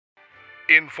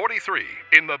In 43,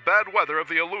 in the bad weather of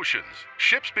the Aleutians,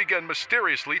 ships began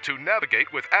mysteriously to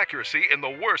navigate with accuracy in the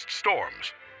worst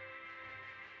storms.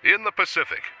 In the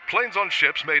Pacific, planes on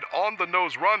ships made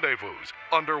on-the-nose rendezvous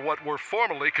under what were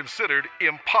formerly considered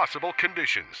impossible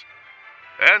conditions.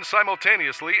 And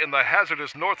simultaneously in the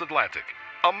hazardous North Atlantic,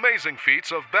 amazing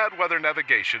feats of bad weather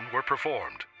navigation were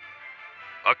performed.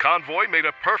 A convoy made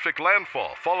a perfect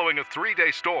landfall following a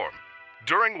 3-day storm,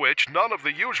 during which none of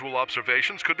the usual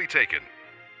observations could be taken.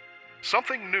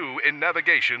 Something new in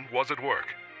navigation was at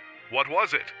work. What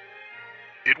was it?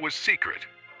 It was secret,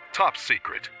 top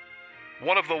secret.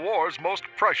 One of the war's most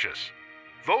precious.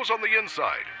 Those on the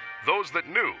inside, those that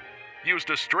knew,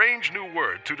 used a strange new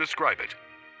word to describe it.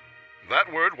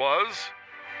 That word was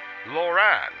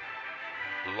Loran.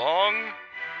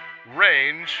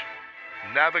 Long-range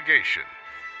navigation.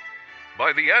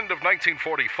 By the end of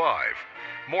 1945,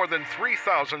 more than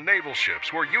 3,000 naval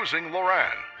ships were using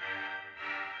Loran.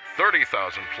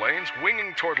 30,000 planes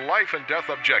winging toward life and death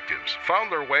objectives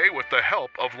found their way with the help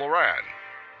of Loran.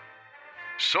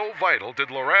 So vital did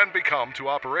Loran become to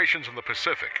operations in the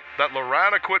Pacific that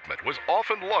Loran equipment was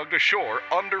often lugged ashore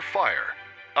under fire.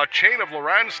 A chain of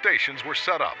Loran stations were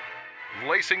set up,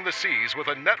 lacing the seas with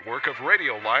a network of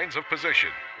radio lines of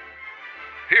position.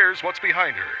 Here's what's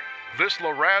behind her. This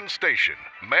Loran station,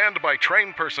 manned by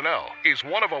trained personnel, is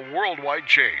one of a worldwide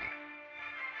chain.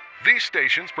 These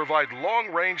stations provide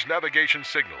long-range navigation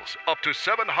signals up to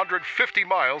 750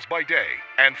 miles by day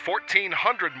and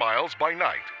 1,400 miles by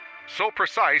night. So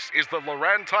precise is the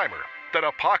Loran timer that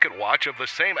a pocket watch of the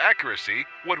same accuracy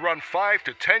would run 5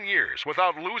 to 10 years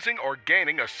without losing or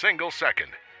gaining a single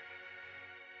second.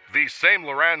 These same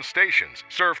Loran stations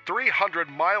serve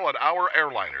 300-mile-an-hour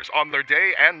airliners on their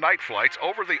day and night flights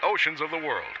over the oceans of the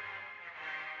world.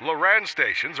 Loran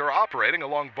stations are operating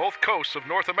along both coasts of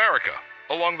North America,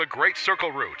 along the Great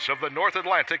Circle routes of the North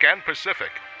Atlantic and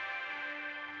Pacific.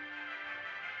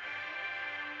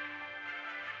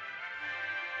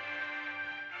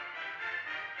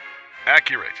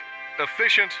 Accurate,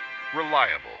 efficient,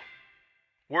 reliable.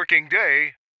 Working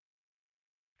day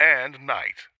and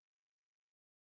night.